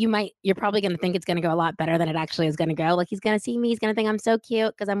likely you're probably going to think it's going to go a lot better than it actually is going to go. Like he's going to see me, he's going to think I'm so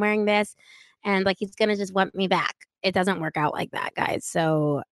cute because I'm wearing this, and like he's going to just want me back. It doesn't work out like that, guys.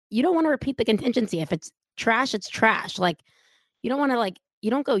 So you don't want to repeat the contingency. If it's trash, it's trash. Like you don't want to you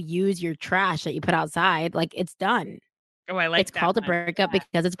don't go use your trash that you put outside. Like it's done. Oh, I like it's called a breakup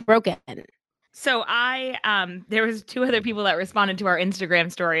because it's broken. So there was two other people that responded to our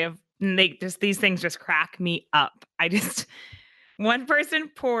Instagram story these things just crack me up. One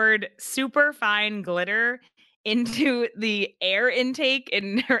person poured super fine glitter into the air intake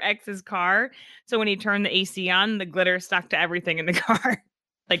in her ex's car. So when he turned the AC on, the glitter stuck to everything in the car.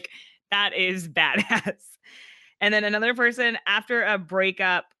 Like that is badass. And then another person, after a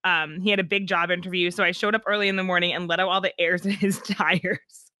breakup, he had a big job interview. So I showed up early in the morning and let out all the airs in his tires.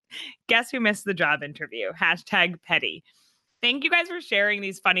 Guess who missed the job interview? #petty. Thank you guys for sharing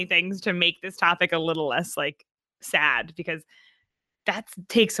these funny things to make this topic a little less sad, because that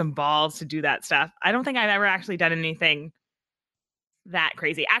takes some balls to do that stuff. I don't think I've ever actually done anything that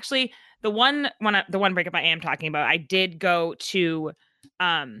crazy. Actually, the one breakup I am talking about, I did go to,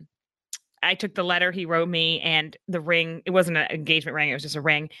 I took the letter he wrote me and the ring. It wasn't an engagement ring. It was just a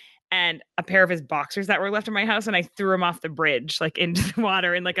ring. And a pair of his boxers that were left in my house, and I threw him off the bridge, into the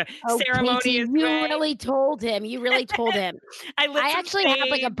water in a ceremonious Katie, way. Really told him. You really told him. I actually have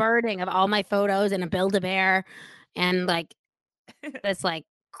a burning of all my photos and a Build-A-Bear and this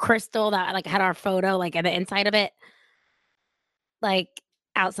crystal that had our photo at the inside of it,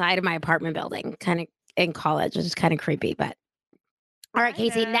 outside of my apartment building, kind of in college, which is kind of creepy. But all right,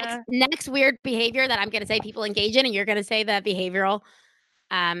 Casey, next weird behavior that I'm going to say people engage in, and you're going to say the behavioral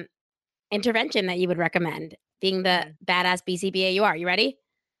intervention that you would recommend, being the badass BCBA you are. You ready?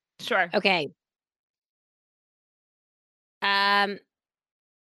 Sure. Okay. Um,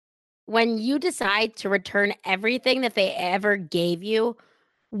 when you decide to return everything that they ever gave you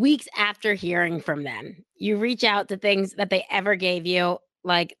weeks after hearing from them, you reach out to things that they ever gave you,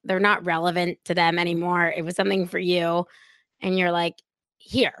 like they're not relevant to them anymore. It was something for you, and you're like,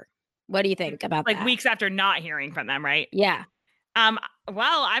 here, what do you think about Like that? weeks after not hearing from them, right? Yeah. Um,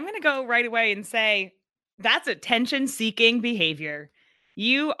 well, I'm going to go right away and say that's attention seeking behavior.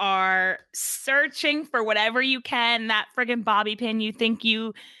 You are searching for whatever you can, that friggin' bobby pin you think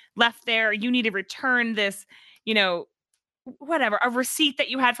you left there. You need to return this, you know, whatever, a receipt that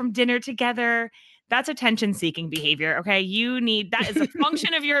you had from dinner together. That's attention seeking behavior. Okay. That is a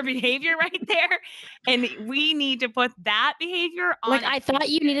function of your behavior right there. And we need to put that behavior Like, on a I thought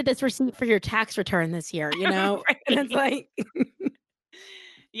you Post-it. needed this receipt for your tax return this year, you know? And it's Right. like,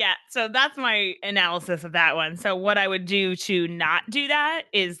 Yeah, so that's my analysis of that one. So what I would do to not do that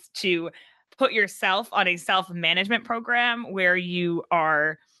is to put yourself on a self-management program where you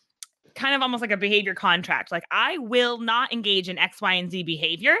are kind of almost like a behavior contract. Like I will not engage in X, Y, and Z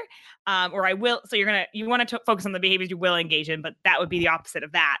behavior, or I will. So you want to focus on the behaviors you will engage in, but that would be the opposite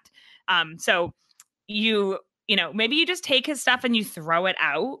of that. So you maybe you just take his stuff and you throw it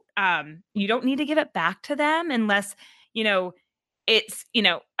out. You don't need to give it back to them unless you know it's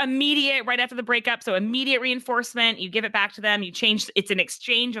immediate right after the breakup, so immediate reinforcement. You give it back to them, you change, it's an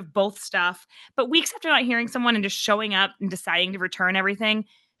exchange of both stuff. But weeks after not hearing someone and just showing up and deciding to return everything,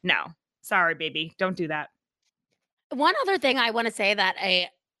 no, sorry baby, don't do that. one other thing I want to say that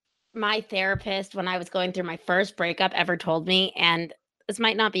my therapist, when I was going through my first breakup, ever told me, and this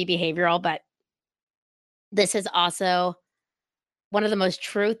might not be behavioral, but this is also one of the most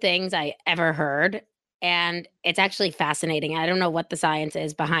true things I ever heard. And it's actually fascinating. I don't know what the science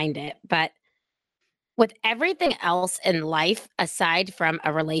is behind it, but with everything else in life, aside from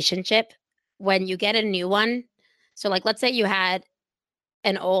a relationship, when you get a new one, so like let's say you had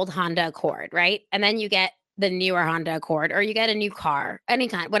an old Honda Accord, right? And then you get the newer Honda Accord, or you get a new car, any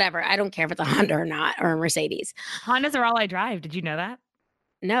kind, whatever. I don't care if it's a Honda or not, or a Mercedes. Hondas are all I drive. Did you know that?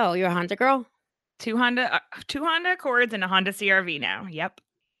 No, you're a Honda girl? Two Honda Accords and a Honda CRV now. Yep.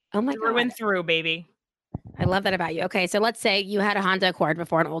 Oh my Through God. and through, baby. I love that about you. Okay, so let's say you had a Honda Accord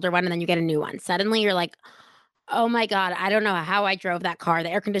before, an older one, and then you get a new one. Suddenly you're like, oh my God, I don't know how I drove that car. The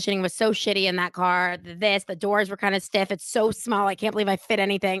air conditioning was so shitty in that car. The doors were kind of stiff. It's so small. I can't believe I fit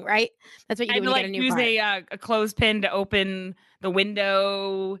anything, right? That's what you I do had when to you get a like new use car. a clothespin to open the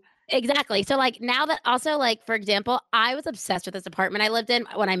window. Exactly. So like now that also like for example, I was obsessed with this apartment I lived in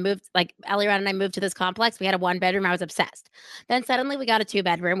when I moved, like Eliran and I moved to this complex. We had a one bedroom. I was obsessed. Then suddenly we got a two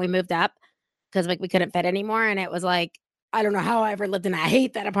bedroom. We moved up because like we couldn't fit anymore. And it was like, I don't know how I ever lived in. I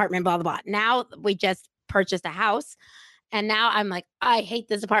hate that apartment, blah, blah, blah. Now we just purchased a house. And now I'm like, I hate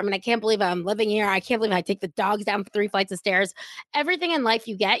this apartment. I can't believe I'm living here. I can't believe I take the dogs down 3 flights of stairs. Everything in life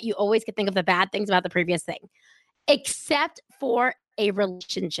you get, you always can think of the bad things about the previous thing, except for a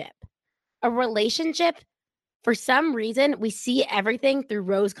relationship. A relationship, for some reason, we see everything through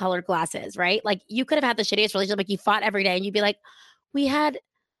rose colored glasses, right? Like you could have had the shittiest relationship, like you fought every day and you'd be like, we had,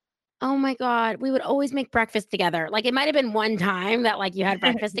 oh my God, we would always make breakfast together. Like it might have been one time that like you had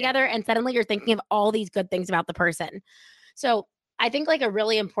breakfast Yeah. together and suddenly you're thinking of all these good things about the person. So I think like a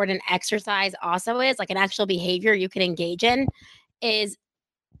really important exercise also is like an actual behavior you can engage in is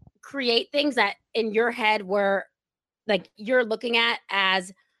create things that in your head were like you're looking at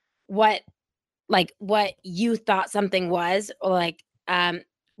as what what you thought something was, or like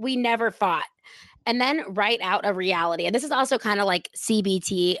we never fought, and then write out a reality. And this is also kind of like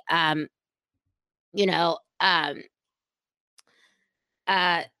CBT, you know um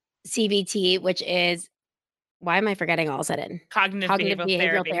uh CBT, which is, why am I forgetting all of a sudden? Cognitive Cognitive behavioral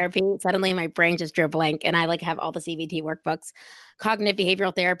behavioral therapy. therapy. Suddenly my brain just drew a blank and I like have all the CBT workbooks. Cognitive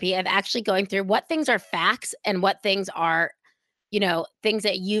behavioral therapy of actually going through what things are facts and what things are, things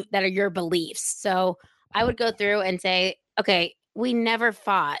that are your beliefs. So I would go through and say, okay, we never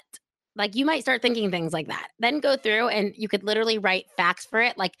fought. Like you might start thinking things like that. Then go through and you could literally write facts for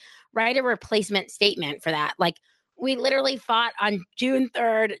it, like write a replacement statement for that. Like we literally fought on June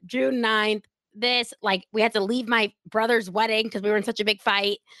 3rd, June 9th. This, like, we had to leave my brother's wedding because we were in such a big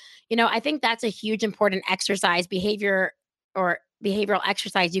fight. I think that's a huge important exercise, behavior or behavioral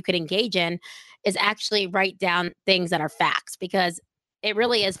exercise you could engage in is actually write down things that are facts, because it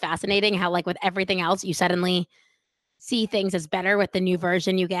really is fascinating how, like, with everything else, you suddenly see things as better with the new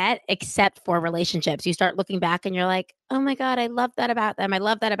version you get, except for relationships. You start looking back and you're like, oh my God, I love that about them. I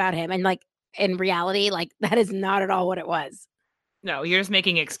love that about him. And like in reality, like that is not at all what it was. No, you're just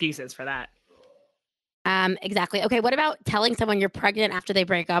making excuses for that. Exactly. Okay, what about telling someone you're pregnant after they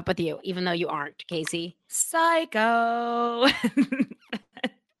break up with you, even though you aren't, Casey? Psycho.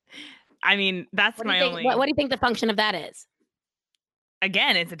 I mean, that's What do you my think? only. What do you think the function of that is?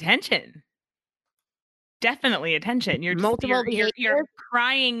 Again, it's attention. Definitely attention. You're just Multiple behaviors.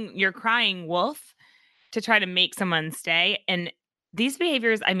 you're crying wolf to try to make someone stay. And these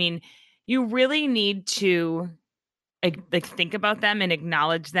behaviors, I mean, you really need to like think about them and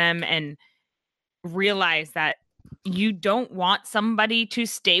acknowledge them and realize that you don't want somebody to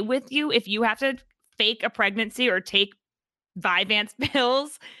stay with you if you have to fake a pregnancy or take Vyvanse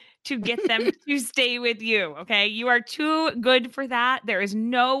pills to get them to stay with you. Okay. You are too good for that. There is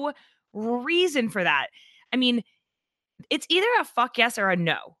no reason for that. I mean, it's either a fuck yes or a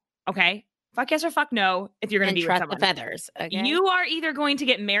no. Okay. Fuck yes or fuck no if you're going to And be with trust the someone. feathers. Okay. You are either going to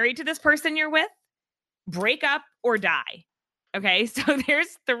get married to this person you're with, break up, or die. Okay. So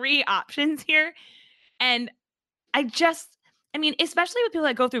there's 3 options here. And I mean, especially with people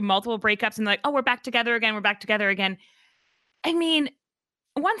that go through multiple breakups and like, oh, we're back together again. We're back together again. I mean,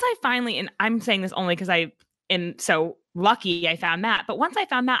 once I finally, and I'm saying this only because I am so lucky I found Matt, but once I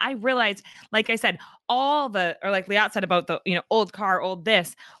found Matt, I realized, like I said, or like Liat said about the, old car, old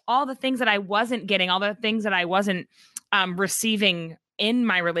this, all the things that I wasn't getting, all the things that I wasn't receiving in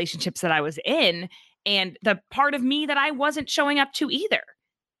my relationships that I was in, and the part of me that I wasn't showing up to either.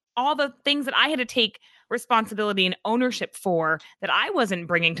 All the things that I had to take responsibility and ownership for that I wasn't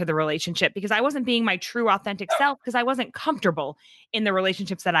bringing to the relationship because I wasn't being my true authentic self because I wasn't comfortable in the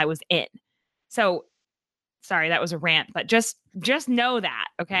relationships that I was in. So sorry, that was a rant, but just know that,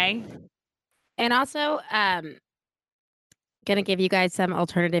 okay? And also, gonna give you guys some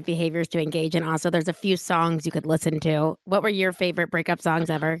alternative behaviors to engage in. Also, there's a few songs you could listen to. What were your favorite breakup songs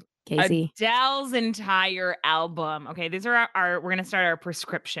ever, Casey? Adele's entire album. Okay, these are we're going to start our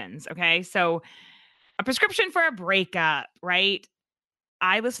prescriptions, okay? So a prescription for a breakup, right?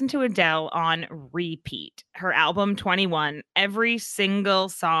 I listened to Adele on repeat. Her album 21, every single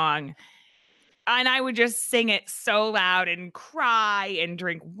song. And I would just sing it so loud and cry and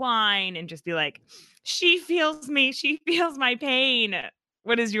drink wine and just be like, she feels me. She feels my pain.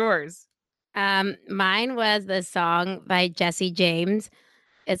 What is yours? Mine was the song by Jesse James.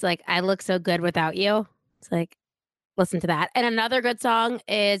 It's like I look so good without you. It's like listen to that. And another good song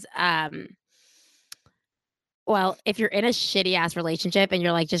is well, if you're in a shitty ass relationship and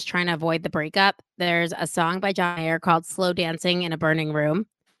you're like just trying to avoid the breakup, there's a song by John Mayer called Slow Dancing in a Burning Room.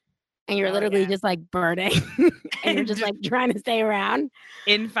 And you're literally just like burning and you're just like trying to stay around.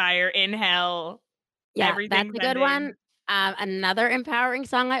 In fire, in hell. Yeah, that's a good one. Another empowering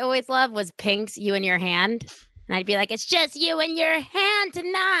song I always loved was Pink's You in Your Hand. And I'd be like, it's just you in your hand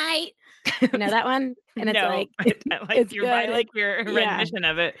tonight. You know that one? And it's no, I like your rendition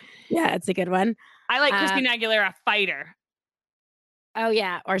of it. Yeah, it's a good one. I like Christina Aguilera, Fighter. Oh,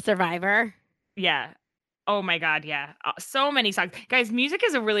 yeah. Or Survivor. Yeah. Oh, my God. Yeah. So many songs. Guys, music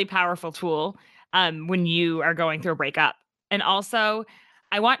is a really powerful tool when you are going through a breakup. And also,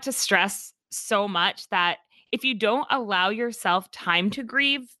 I want to stress so much that if you don't allow yourself time to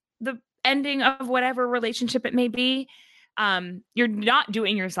grieve the ending of whatever relationship it may be, you're not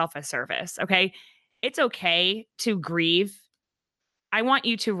doing yourself a service. Okay. It's okay to grieve. I want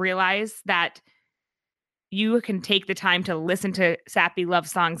you to realize that you can take the time to listen to sappy love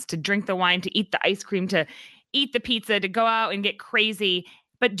songs, to drink the wine, to eat the ice cream, to eat the pizza, to go out and get crazy.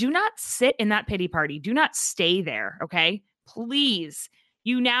 But do not sit in that pity party. Do not stay there. Okay. Please.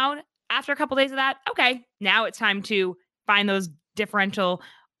 You now, after a couple days of that, okay, now it's time to find those differential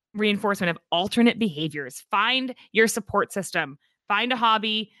reinforcement of alternate behaviors. Find your support system. Find a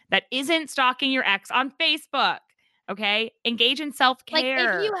hobby that isn't stalking your ex on Facebook. Okay. Engage in self-care.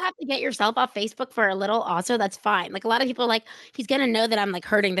 Like if you have to get yourself off Facebook for a little, also, that's fine. Like a lot of people are like, he's going to know that I'm like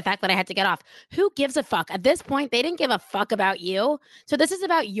hurting the fact that I had to get off. Who gives a fuck? At this point, they didn't give a fuck about you. So this is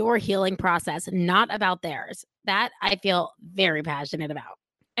about your healing process, not about theirs. That I feel very passionate about.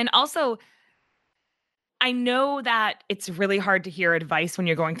 And also, I know that it's really hard to hear advice when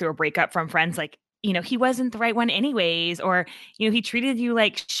you're going through a breakup from friends like, he wasn't the right one anyways, or, he treated you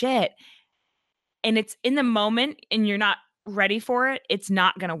like shit. And it's in the moment and you're not ready for it, it's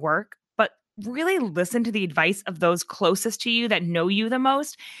not going to work. But really listen to the advice of those closest to you that know you the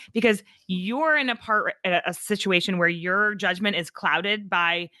most, because you're in a situation where your judgment is clouded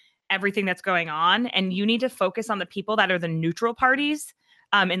by everything that's going on. And you need to focus on the people that are the neutral parties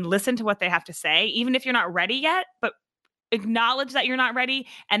and listen to what they have to say, even if you're not ready yet, but acknowledge that you're not ready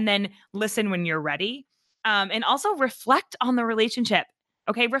and then listen when you're ready. And also reflect on the relationship.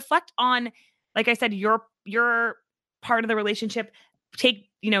 Okay. Reflect on, like I said, your part of the relationship. Take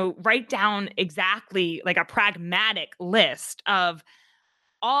write down exactly like a pragmatic list of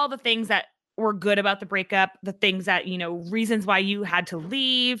all the things that were good about the breakup, the things that, reasons why you had to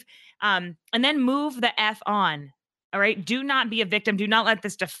leave, and then move the F on. All right. Do not be a victim. Do not let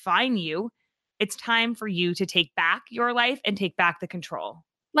this define you. It's time for you to take back your life and take back the control.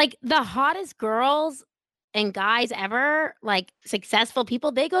 Like the hottest girls and guys ever, like successful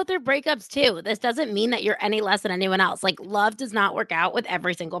people, they go through breakups too. This doesn't mean that you're any less than anyone else. Like love does not work out with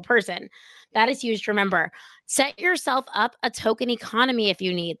every single person. That is huge to remember. Set yourself up a token economy if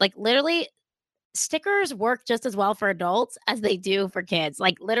you need. Like literally, stickers work just as well for adults as they do for kids.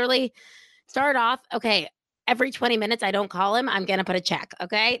 Like literally, start off, okay, every 20 minutes I don't call him, I'm going to put a check,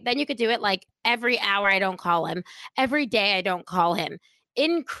 okay? Then you could do it like every hour I don't call him, every day I don't call him.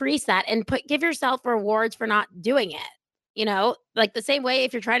 Increase that and give yourself rewards for not doing it. Like the same way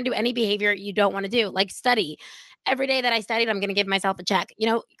if you're trying to do any behavior you don't want to do, like study. Every day that I studied, I'm going to give myself a check.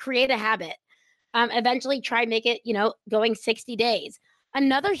 Create a habit. Eventually try make it, going 60 days.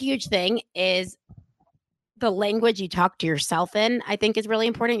 Another huge thing is the language you talk to yourself in, I think is really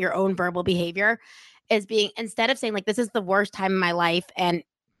important. Your own verbal behavior is being, instead of saying like, this is the worst time in my life and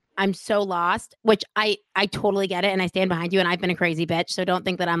I'm so lost, which I totally get it. And I stand behind you and I've been a crazy bitch. So don't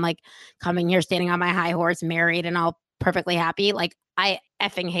think that I'm like coming here standing on my high horse, married and all perfectly happy. Like I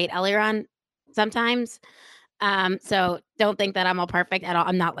effing hate Eliran sometimes. So don't think that I'm all perfect at all.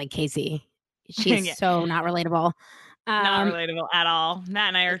 I'm not like Casey. She's Yeah. so not relatable. Not relatable at all. Matt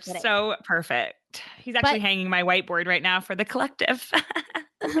and I are so perfect. He's actually hanging my whiteboard right now for the collective.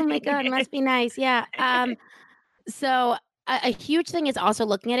 Oh my God, must be nice. Yeah. So a huge thing is also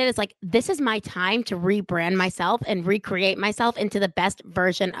looking at it as like, this is my time to rebrand myself and recreate myself into the best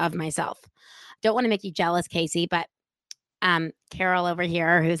version of myself. Don't want to make you jealous, Casey, but Carol over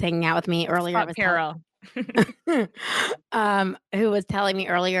here, who's hanging out with me earlier, was Carol, who was telling me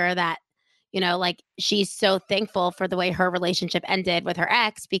earlier that, like she's so thankful for the way her relationship ended with her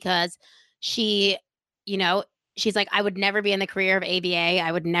ex because she, she's like, I would never be in the career of ABA.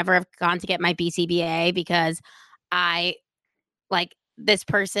 I would never have gone to get my BCBA because this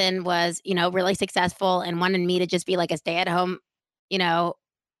person was, really successful and wanted me to just be like a stay-at-home,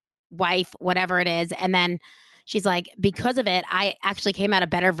 wife, whatever it is. And then she's like, because of it, I actually came out a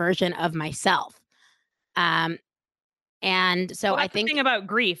better version of myself. And so I think the thing about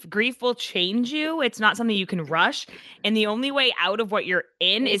grief will change you. It's not something you can rush. And the only way out of what you're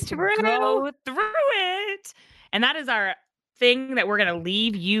in is to go through it. And that is our thing that we're going to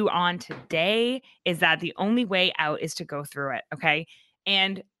leave you on today, is that the only way out is to go through it. Okay.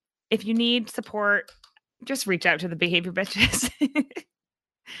 And if you need support, just reach out to the Behavior Bitches.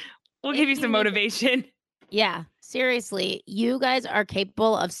 We'll give you some motivation. Yeah, seriously. You guys are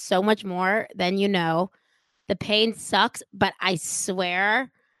capable of so much more than you know. The pain sucks, but I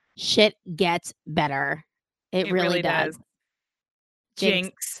swear shit gets better. It really does.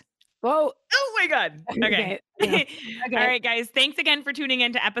 Jinx. Whoa. Oh my God. Okay. Okay. All right, guys. Thanks again for tuning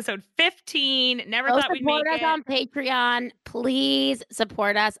in to episode 15. Never thought we'd make it. Support us on Patreon. Please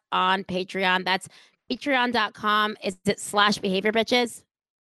support us on Patreon. That's patreon.com. Is it /behavior bitches?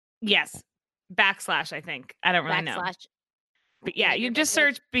 Yes. / I think. I don't really know. But yeah, you just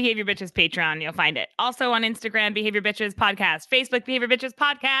search Behavior Bitches Patreon. You'll find it. Also on Instagram, Behavior Bitches Podcast, Facebook, Behavior Bitches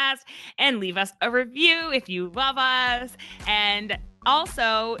Podcast, and leave us a review if you love us. And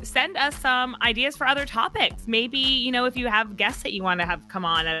also send us some ideas for other topics. Maybe, if you have guests that you want to have come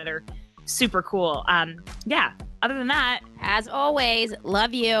on that are super cool. Yeah. Other than that, as always,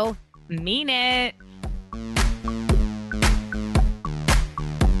 love you. Mean it.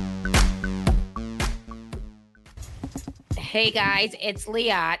 Hey guys, it's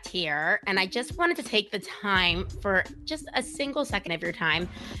Liat here, and I just wanted to take the time for just a single second of your time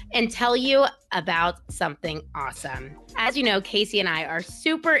and tell you about something awesome. As you know, Casey and I are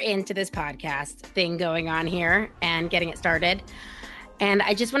super into this podcast thing going on here and getting it started. And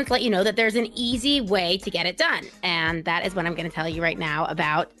I just wanted to let you know that there's an easy way to get it done. And that is what I'm going to tell you right now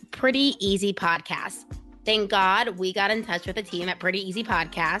about Pretty Easy Podcast. Thank God we got in touch with the team at Pretty Easy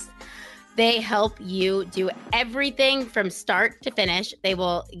Podcast. They help you do everything from start to finish. They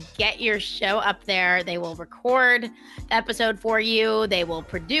will get your show up there. They will record the episode for you. They will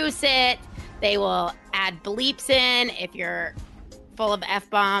produce it. They will add bleeps in if you're full of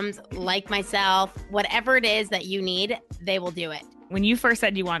F-bombs like myself. Whatever it is that you need, they will do it. When you first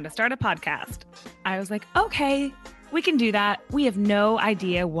said you wanted to start a podcast, I was like, okay, we can do that. We have no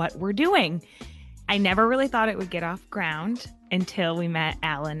idea what we're doing. I never really thought it would get off ground until we met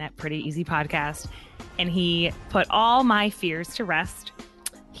Alan at Pretty Easy Podcast, and he put all my fears to rest.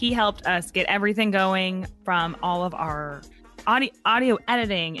 He helped us get everything going, from all of our audio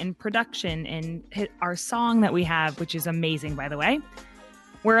editing and production and our song that we have, which is amazing, by the way.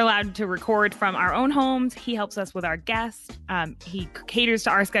 We're allowed to record from our own homes. He helps us with our guests. He caters to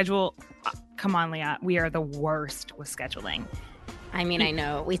our schedule. Come on, Leah. We are the worst with scheduling. I mean, I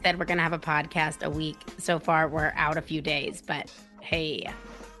know. We said we're going to have a podcast a week. So far, we're out a few days. But hey,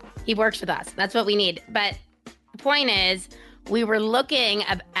 he works with us. That's what we need. But the point is, we were looking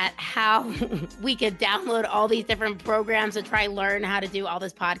at how we could download all these different programs to try learn how to do all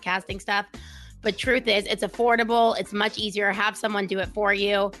this podcasting stuff. But truth is, it's affordable. It's much easier. Have someone do it for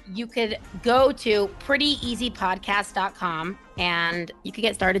you. You could go to prettyeasypodcast.com and you could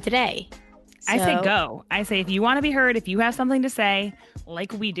get started today. I say go. I say if you want to be heard, if you have something to say,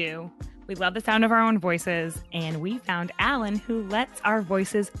 like we do, we love the sound of our own voices. And we found Alan, who lets our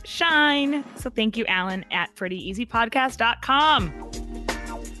voices shine. So thank you, Alan, at prettyeasypodcast.com.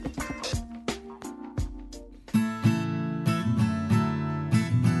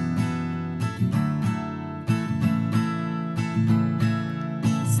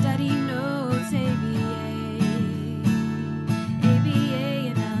 Study notes, ABA,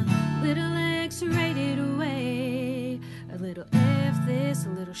 and a little X-rated away. A little F this, a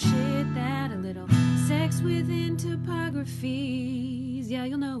little shit that, a little sex within topographies. Yeah,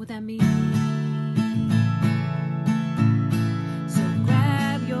 you'll know what that means. So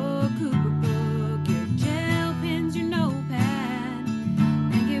grab your Cooper book, your gel pens, your notepad,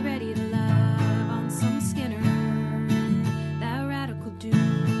 and get ready to love on some Skinner. That radical dude.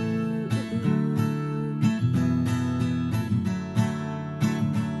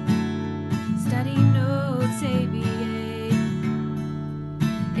 Study notes, ABA,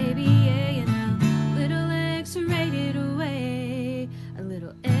 and a little X-rated away. A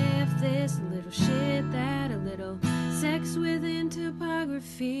little F this, a little shit that, a little sex within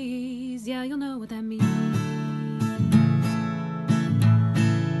topographies. Yeah, you'll know what that means.